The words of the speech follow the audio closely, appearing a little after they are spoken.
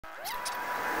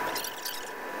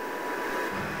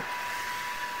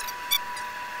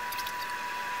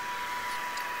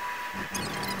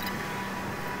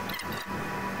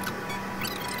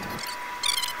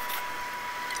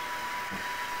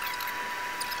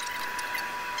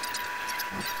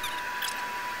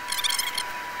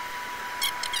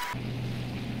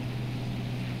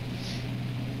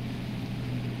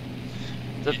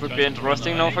That would be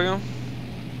interesting now for you.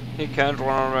 He can't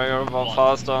run away or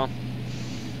faster.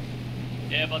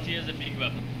 Yeah, but he has a big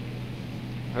weapon.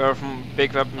 We have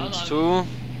big weapons too.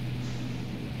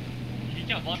 He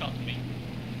can one-shot me.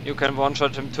 You can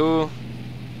one-shot him too.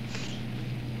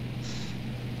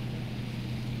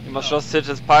 You must just hit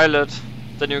his pilot,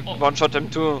 then you one-shot him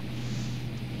too.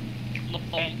 No,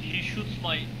 he shoots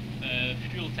my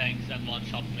fuel tanks and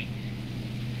one-shot me.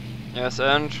 Yes,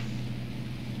 and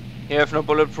you have no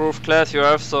bulletproof glass, you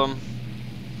have some.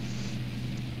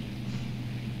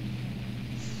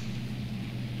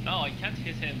 No, I can't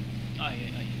hit him.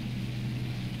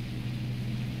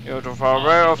 You're too far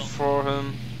away off for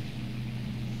him.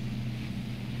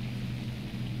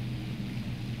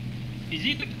 Is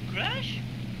he going to crash?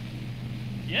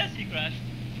 Yes, he crashed.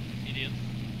 Idiot.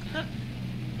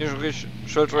 You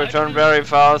should return very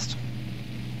fast.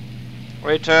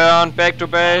 Return back to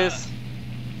base.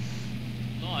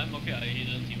 No, I'm okay. He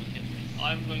didn't even hit me.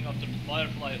 I'm going after the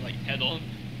Firefly like head on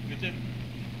with him.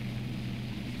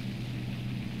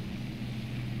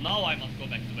 Now I must go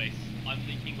back to base. I'm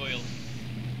leaking oil.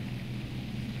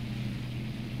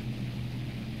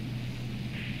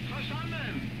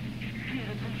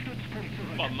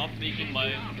 Well, I'm not leaking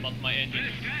but my engine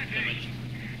is damaged.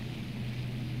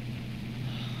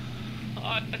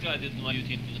 I think I did my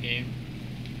duty into the game.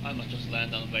 I must just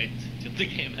land and wait till the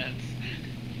game ends.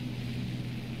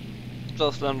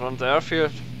 Just land on the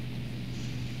airfield.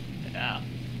 Yeah.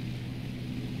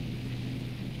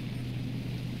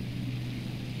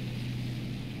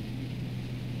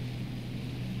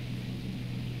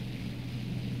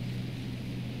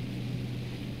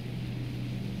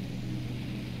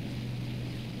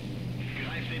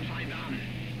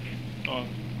 Oh.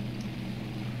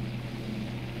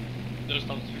 There's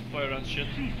some fire and shit.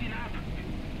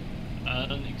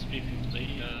 And an XP50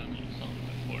 and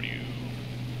something for you.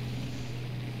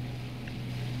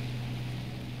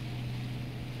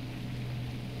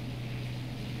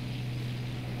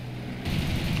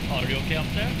 Are you okay up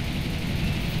there?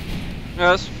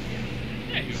 Yes.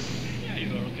 Yeah,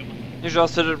 you are okay. You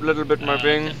just hit a little bit my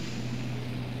wing.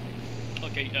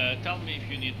 Okay, tell me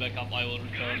if you need backup, I will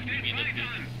return immediately.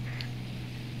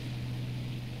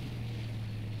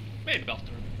 Maybe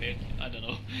after a bit, I don't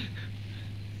know.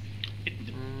 It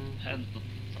depends.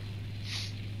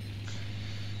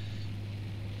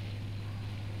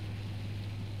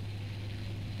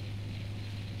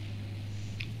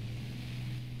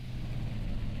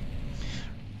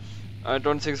 I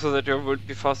don't think so that you would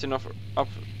be fast enough up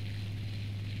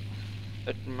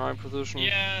at my position.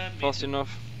 Yeah, fast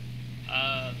enough.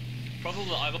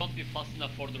 Probably I won't be fast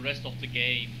enough for the rest of the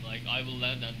game. Like I will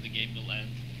land and the game will end.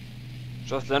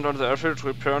 Just land on the airfield,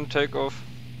 repair and take off.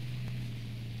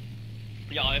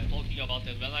 Yeah, I'm talking about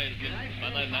that. When I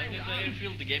land in the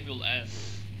airfield, the game will end.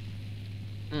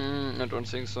 I don't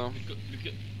think so.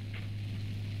 Because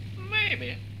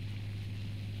maybe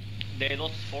they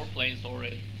lost 4 planes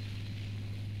already.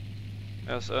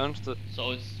 Yes, and that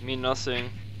so it's mean nothing.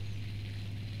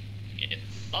 It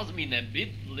does mean a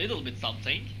little bit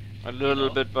something. A little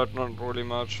bit, but not really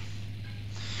much.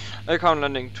 I can't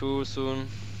landing too soon.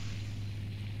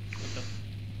 Okay.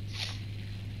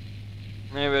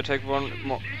 Maybe I take one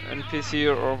more NPC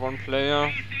or one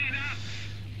player.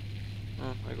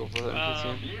 I go for the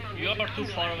NPC. You are too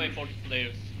far away for the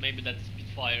players. Maybe that's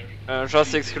Spitfire.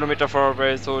 Just 6 kilometers far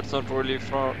away, so it's not really too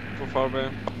far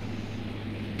away.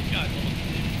 Yeah, I thought it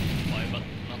was 5, but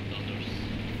not the others.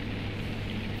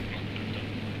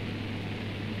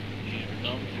 Here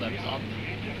down, flaps up,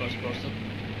 first person.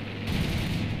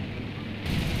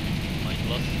 My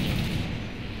plus, yeah.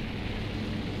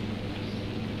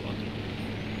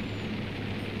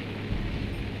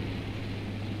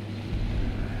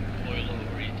 Oil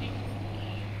overheating.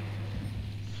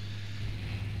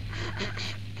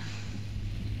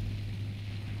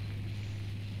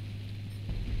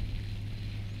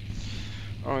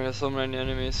 Oh, yeah, so many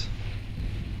enemies.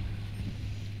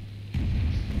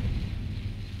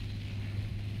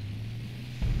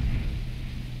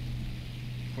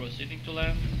 Proceeding to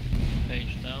land,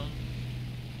 page down.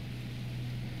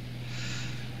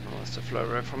 Oh, it's the fly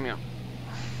right from here.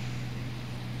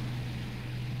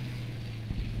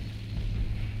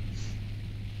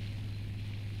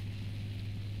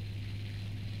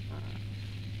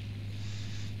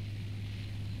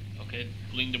 Okay,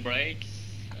 pulling the brakes.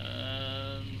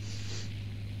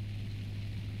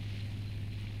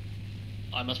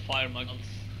 I must fire my guns.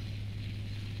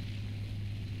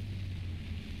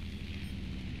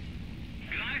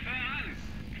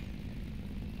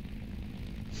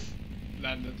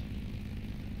 Landed.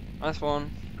 Nice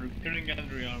one. Repairing and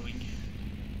rearming.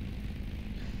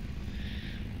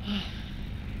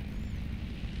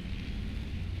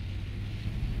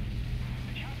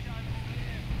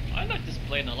 I like this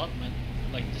plane a lot, man.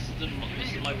 Like this is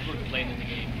my favorite plane in the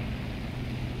game.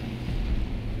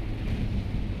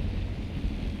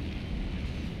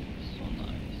 So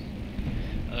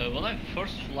nice. When I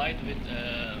first flight with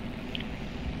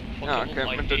Yeah, okay,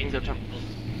 I didn't get him. it was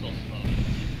so slow.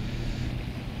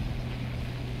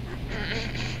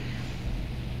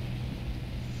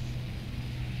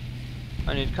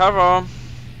 I need cover.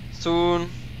 Soon.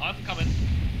 I'm coming.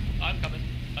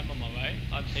 I'm on my way.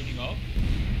 I'm taking off.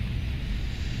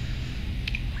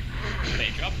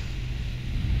 Page up.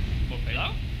 More page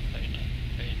down.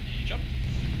 Page up.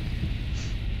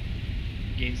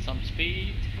 Gain some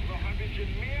speed.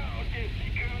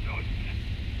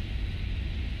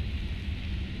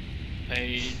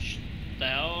 Page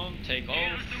down. Take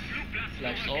off.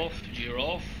 Flaps off. Gear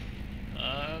off.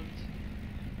 And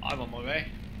I'm on my way.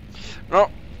 No,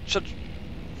 shit.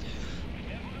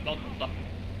 Not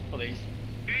police.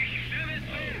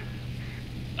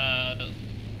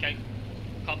 Can you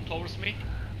come towards me?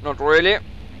 Not really.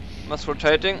 Must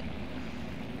rotating.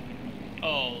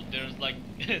 Oh, there's like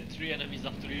 3 enemies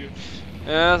after you.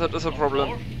 Yeah, that is a On problem.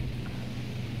 4.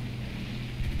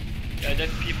 Yeah, that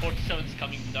P-47 is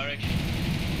coming in direction.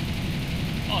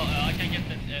 Oh, I can get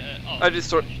that. Oh, I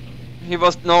destroyed. He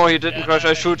didn't Yeah, crash.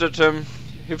 I shooted him.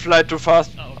 He flight too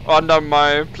fast Oh, okay. under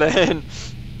my plane.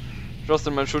 Just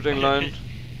in my shooting line.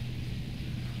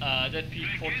 That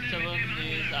P-47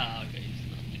 is okay. He's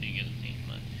not doing anything,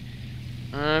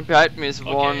 man. Behind me is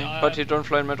Okay, one, but he don't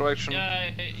fly in my direction.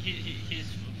 Yeah, he's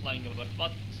flying over,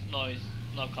 but no, he's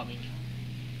not coming.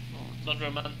 Don't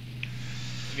worry, man.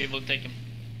 We will take him.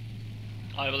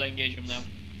 I will engage him now.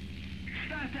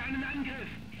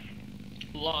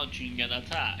 Launching an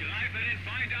attack.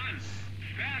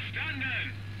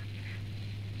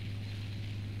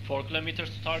 4 kilometers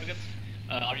to target.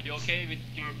 Are you okay with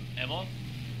your ammo?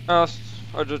 Yes,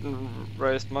 I didn't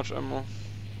waste much ammo.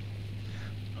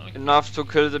 Okay. Enough to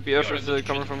kill the BF You're if a they're good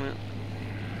coming shooter. from me.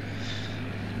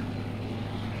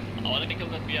 I wanna kill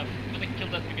that BF.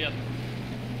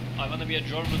 I wanna be a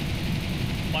German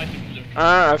fighter killer.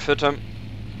 I hit him.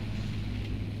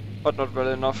 But not well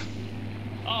enough.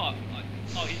 Oh,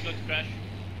 he's going to crash.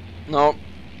 No.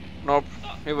 Nope.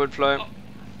 Oh. He would fly. Oh.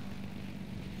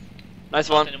 Nice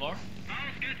Not one. anymore.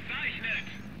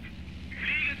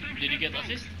 Did you get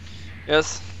assist?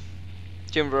 Yes.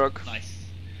 Teamwork. Nice.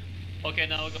 Okay,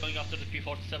 now we're going after the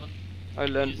P-47. I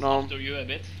land He's now. after you a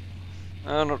bit.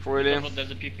 Not really. Because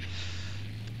there's a P.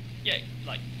 Yeah,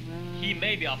 like he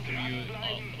may be after you,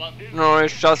 but No,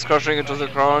 he's just crashing into the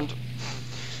ground.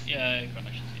 yeah,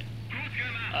 crashes.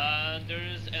 Yeah. And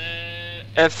there's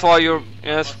F for you.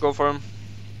 Yes, go for him.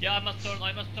 Yeah, I must turn.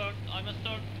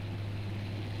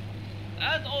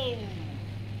 And oh,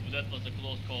 that was a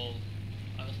close call.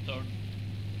 I must turn.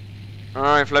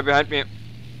 He fly behind me.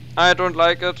 I don't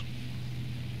like it.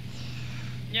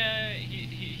 Yeah,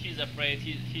 he's afraid.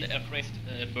 He's afraid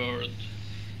bird.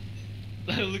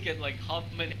 Look at like how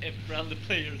many friendly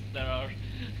players there are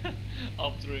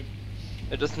after him.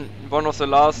 It isn't one of the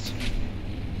last.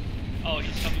 Oh,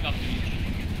 he's coming up to you.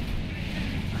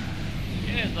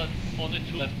 Yeah, but only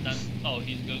 2 left then. Oh,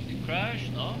 he's going to crash?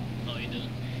 No, he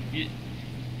didn't.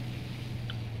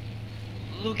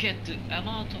 Look at the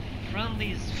amount of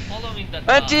friendlies following that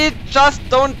And guy. he just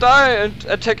don't die and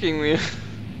attacking me.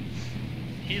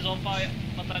 He's on fire,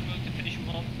 but I'm going to finish him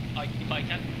off if I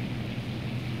can.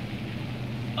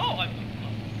 Oh, I'm.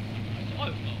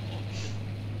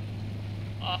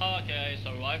 Okay, I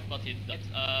survived, but it that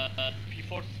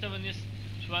P-47 is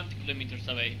 20 kilometers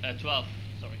away. 12,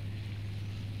 sorry.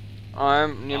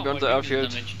 I'm near beyond the my wing is airfield.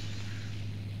 damaged.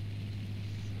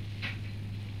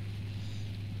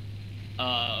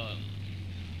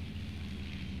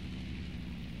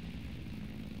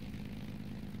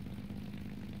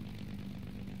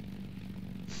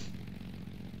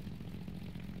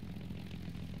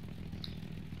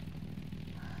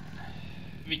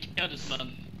 We can do this,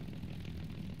 man.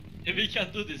 We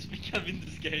can do this. We can win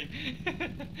this game.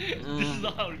 This is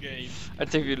our game. I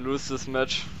think we lose this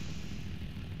match.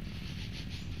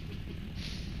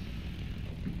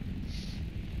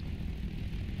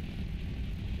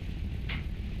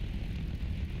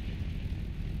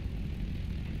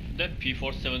 That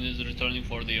P-47 is returning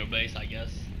for their base, I guess.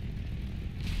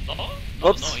 No? No,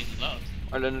 Oops. no, it's not.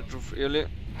 I landed too early.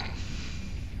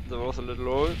 That was a little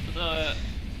low. No,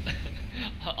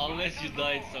 unless you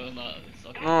died, so no, it's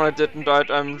okay. No, I didn't die.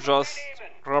 I'm just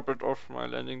rubbed off my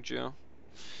landing gear.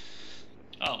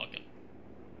 Oh, okay.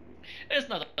 It's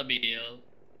not a big deal.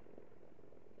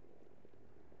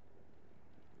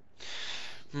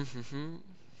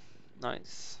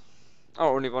 Nice.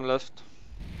 Oh, only one left.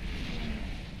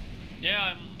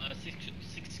 Yeah, I'm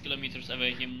 6 kilometers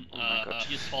away him. Oh my God.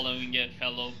 He's following a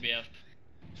fellow BF.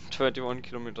 21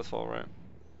 kilometers far away.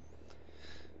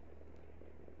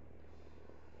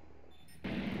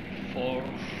 4.5.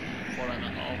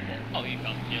 Oh, he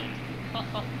got killed.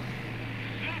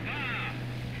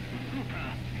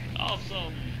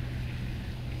 Awesome.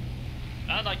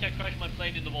 And I can crash my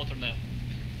plane in the water now.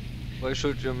 Why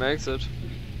should you make it?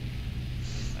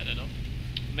 I don't know.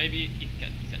 Maybe it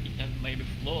can maybe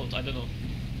float. I don't know.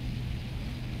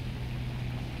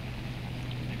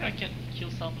 Maybe I can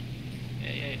kill some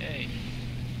AAA.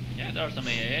 Yeah, there are some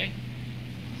AAA.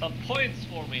 Some points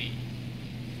for me.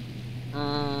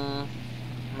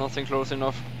 Nothing close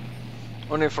enough.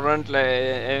 Only friendly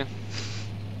AAA.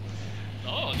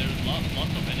 No, there's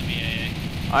lots of enemy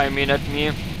AA. I mean at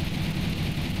me.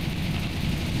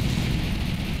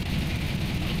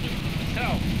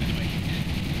 Myself, anyway.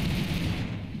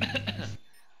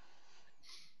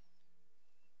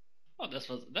 Oh,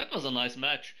 that was a nice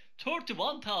match.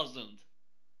 31,000.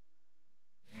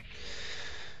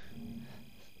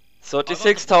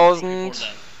 36,000.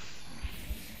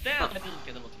 Damn, I didn't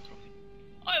get a bottom trophy.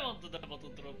 I wanted a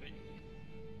bottom trophy.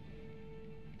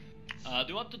 Do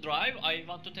you want to drive? I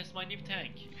want to test my new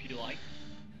tank, if you like.